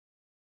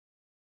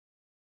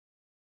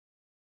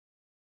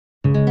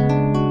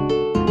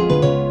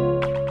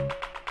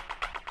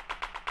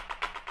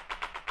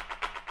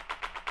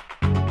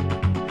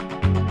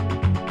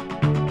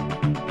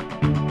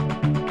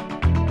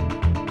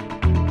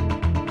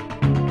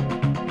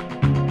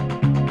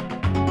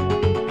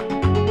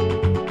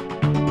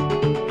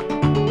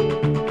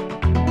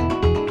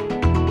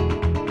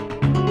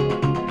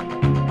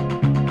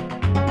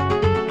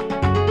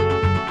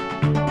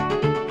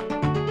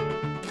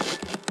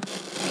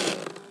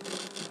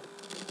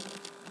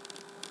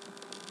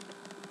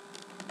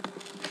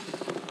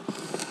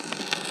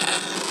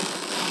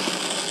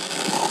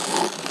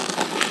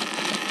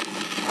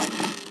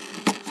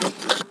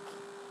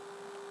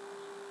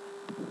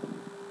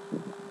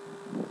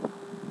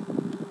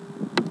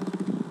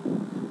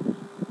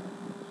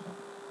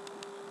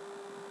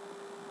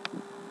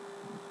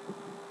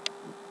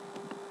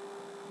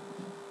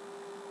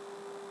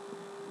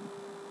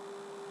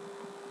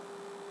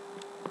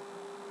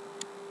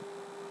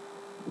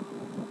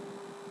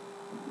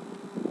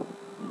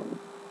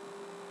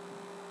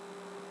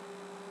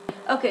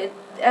Okay,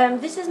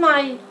 this is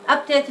my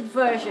updated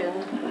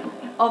version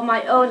of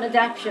my own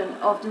adaptation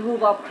of the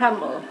rhubarb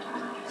crumble.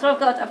 So I've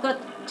got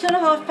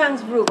 2.5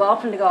 pounds of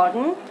rhubarb from the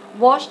garden,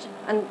 washed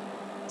and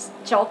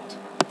chopped.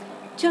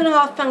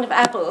 2.5 pounds of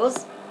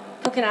apples,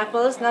 cooking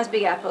apples, nice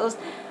big apples.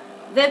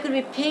 They're going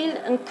to be peeled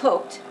and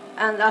cooked,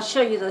 and I'll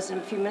show you those in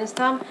a few minutes'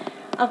 time.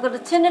 I've got a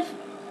tin of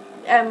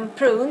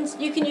prunes.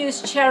 You can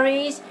use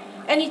cherries,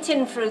 any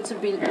tin fruits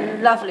would be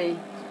lovely.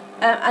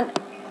 And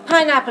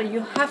pineapple,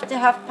 you have to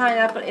have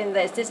pineapple in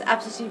this. This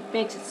absolutely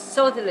makes it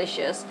so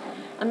delicious.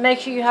 And make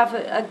sure you have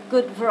a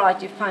good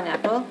variety of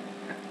pineapple.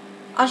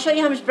 I'll show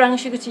you how much brown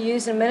sugar to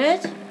use in a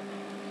minute.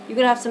 You're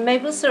going to have some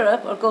maple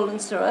syrup or golden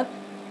syrup,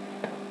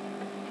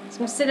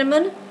 some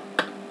cinnamon,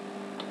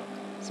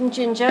 some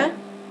ginger,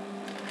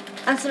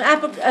 and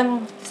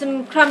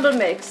some crumble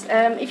mix.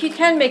 If you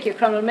can make your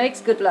crumble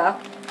mix, good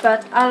luck.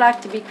 But I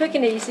like to be quick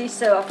and easy,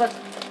 so I've got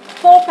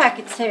 4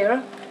 packets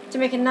here to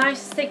make a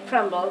nice thick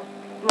crumble,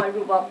 my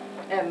rhubarb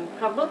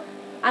crumble,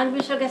 and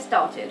we shall get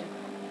started.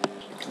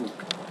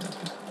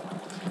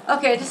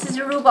 Okay, this is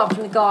a rhubarb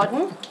from the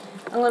garden.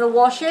 I'm going to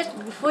wash it.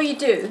 Before you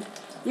do,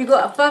 you go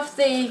above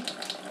the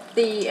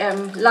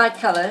light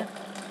colour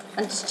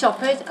and just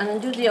chop it, and then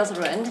do the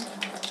other end.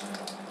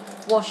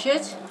 Wash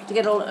it to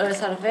get all the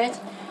earth out of it,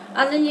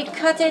 and then you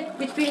cut it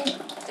between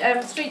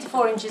 3 to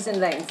 4 inches in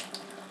length,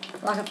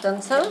 like I've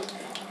done so.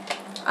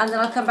 And then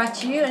I'll come back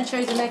to you and show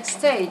you the next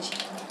stage.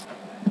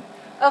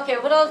 Okay,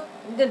 what I'm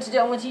going to do,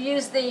 I'm going to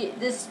use the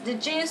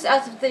juice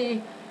out of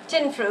the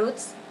tin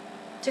fruits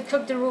to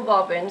cook the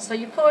rhubarb in. So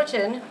you pour it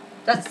in.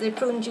 That's the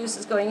prune juice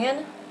is going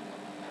in,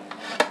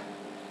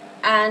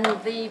 and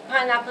the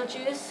pineapple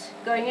juice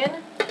going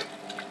in.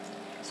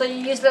 So you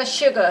use less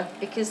sugar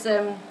because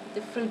the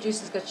fruit juice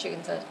has got sugar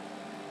inside.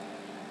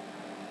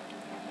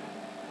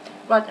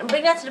 Right, and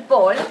bring that to the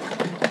boil.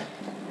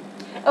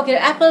 Okay,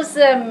 the apples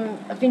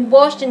have been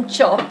washed and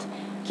chopped.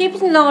 Keep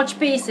it in large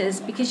pieces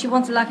because you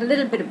want to like a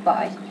little bit of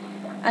bite.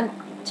 And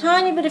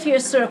tiny bit of your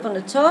syrup on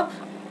the top.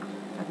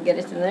 I can get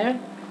it in there.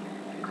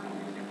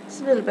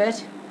 Just a little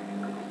bit.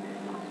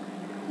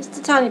 Just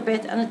a tiny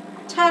bit, and a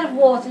tad of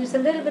water, just a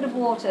little bit of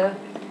water.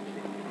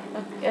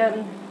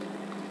 A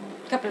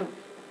couple of,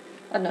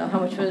 I don't know how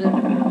much, a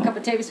couple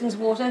of tablespoons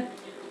of water.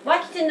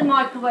 Whack it in the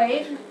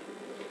microwave.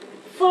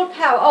 Full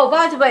power. Oh,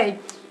 by the way,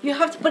 you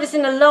have to put this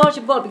in a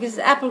larger bowl because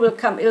the apple will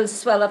come, it'll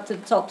swell up to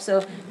the top.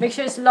 So make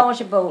sure it's a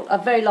larger bowl, a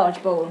very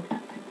large bowl.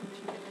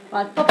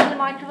 Right, pop it in the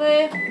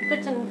microwave, put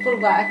it in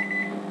full whack,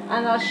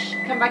 and I'll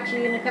come back to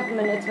you in a couple of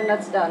minutes when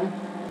that's done.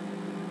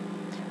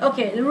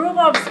 Okay, the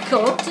rhubarb's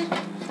cooked.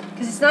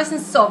 Because it's nice and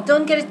soft.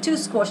 Don't get it too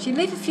squashed. You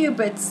leave a few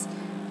bits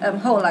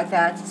whole like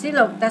that. See,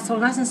 look, that's all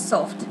nice and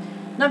soft.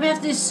 Now we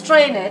have to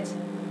strain it.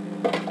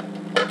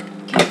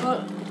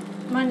 Careful.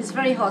 Mine is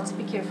very hot, so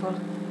be careful.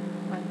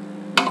 Right.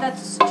 Leave that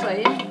to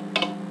strain.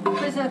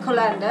 Put it in a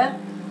colander.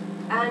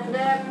 And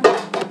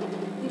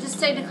you just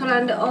take the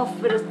colander off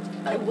with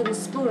a wooden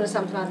spoon or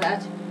something like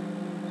that.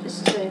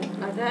 Just strain it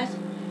like that.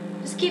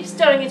 Just keep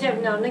stirring it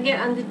every now and again.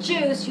 And the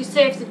juice, you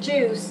save the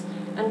juice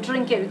and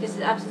drink it because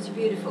it's absolutely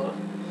beautiful.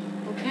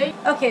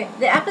 Okay,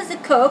 the apples are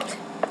cooked.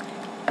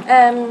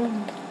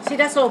 See,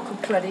 that's all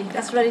cooked ready.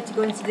 That's ready to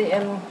go into the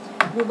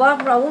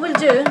rhubarb. What we'll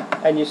do...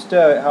 And you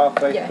stir it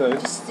halfway through?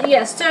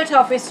 Stir it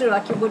halfway through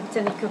like you would with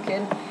any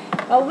cooking.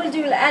 What we'll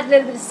do, we'll add a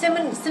little bit of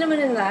cinnamon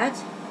in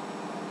that.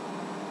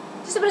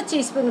 Just about a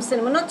teaspoon of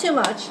cinnamon, not too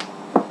much.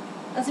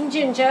 And some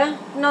ginger,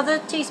 another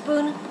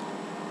teaspoon.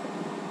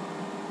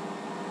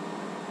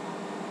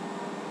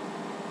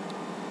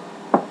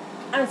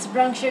 And some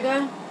brown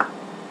sugar.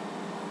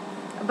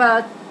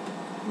 About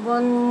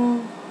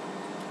 1,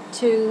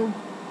 2,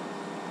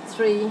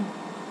 3,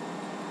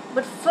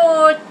 but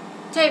 4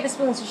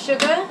 tablespoons of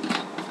sugar.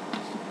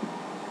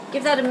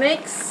 Give that a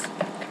mix.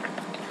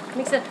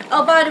 Mix it.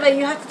 Oh, by the way,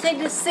 you have to take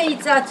the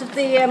seeds out of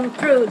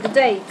the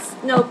dates.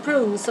 No,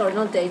 prunes. Sorry,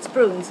 not dates,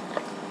 prunes.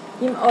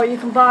 Or you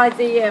can buy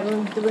the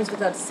ones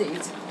without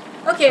seeds.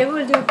 Okay, what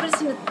we'll do, put this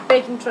in the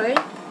baking tray.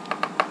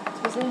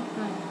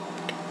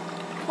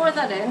 Pour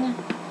that in.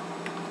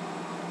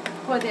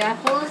 Pour the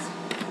apples.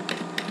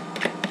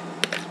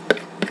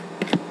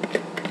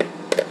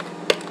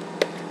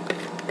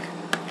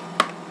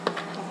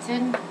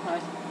 In.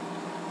 Right.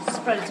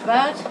 Spread it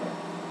about.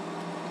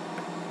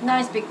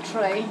 Nice big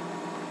tray.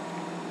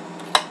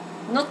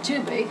 Not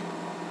too big.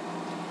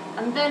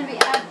 And then we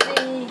add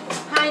the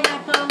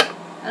pineapple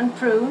and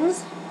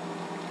prunes.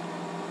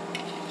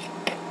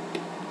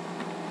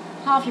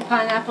 Half your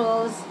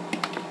pineapples,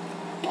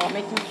 or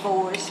make them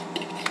 4s.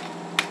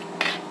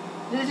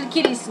 The little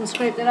kiddies can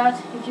scrape that out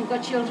if you've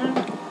got children.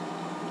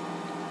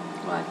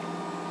 Right.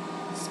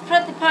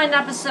 Spread the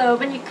pineapple so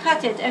when you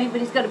cut it,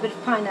 everybody's got a bit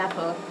of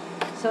pineapple.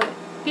 So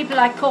people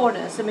like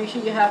corners, so make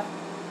sure you have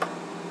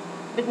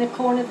a bit in the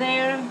corner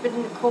there, a bit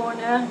in the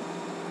corner,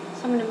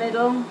 some in the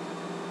middle.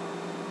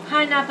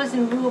 Pineapples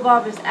and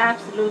rhubarb is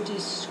absolutely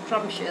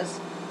scrumptious.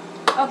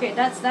 Okay,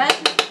 that's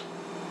that.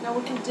 Now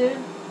what we'll do,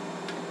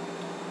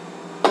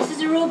 this is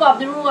the rhubarb.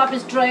 The rhubarb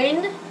is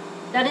drained.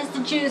 That is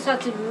the juice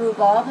out of the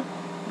rhubarb,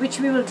 which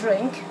we will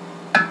drink.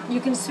 You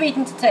can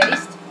sweeten to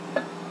taste.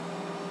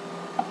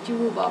 Put your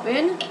rhubarb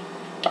in.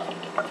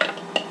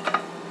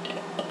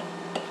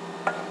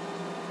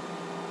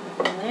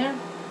 Put it in there.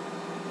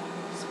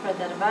 Spread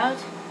that about.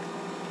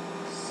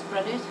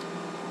 Spread it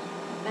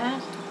like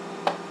that.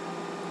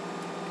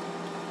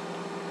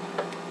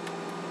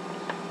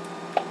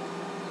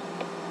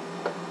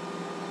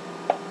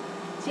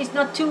 See, it's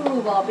not too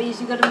rhubarby, so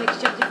you've got a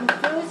mixture of different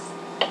fruits.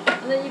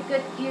 And then you've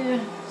got your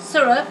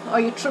syrup, or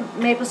your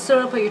maple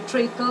syrup, or your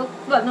treacle.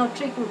 Well, no,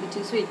 treacle would be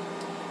too sweet.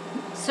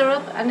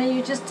 Syrup, and then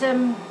you just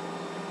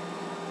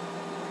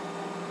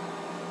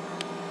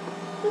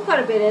put quite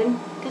a bit in,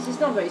 because it's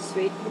not very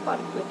sweet. Put a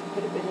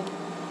bit in.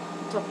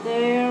 Top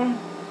there.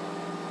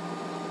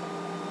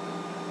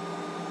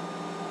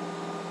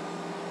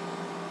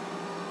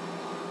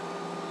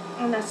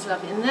 And that's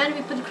lovely. And then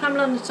we put the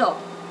crumble on the top.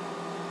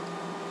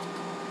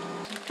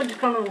 Put the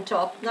crumble on the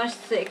top, nice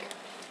thick.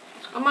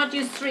 I might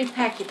use 3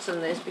 packets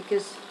on this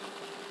because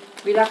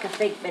we like a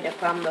thick bit of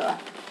crumble.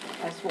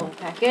 That's 1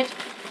 packet.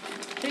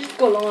 So just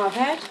go along I've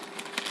had.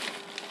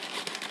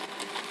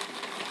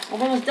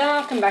 I'm almost done,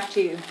 I'll come back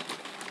to you.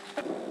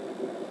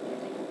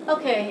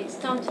 Okay, it's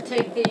time to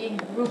take the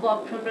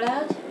rhubarb crumble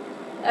out.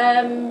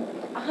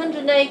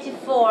 180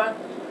 for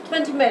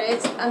 20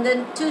 minutes and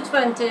then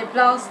 220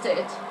 blast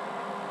it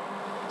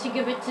to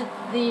give it to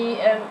the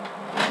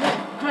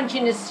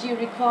crunchiness you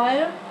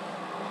require.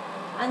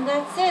 And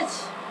that's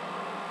it.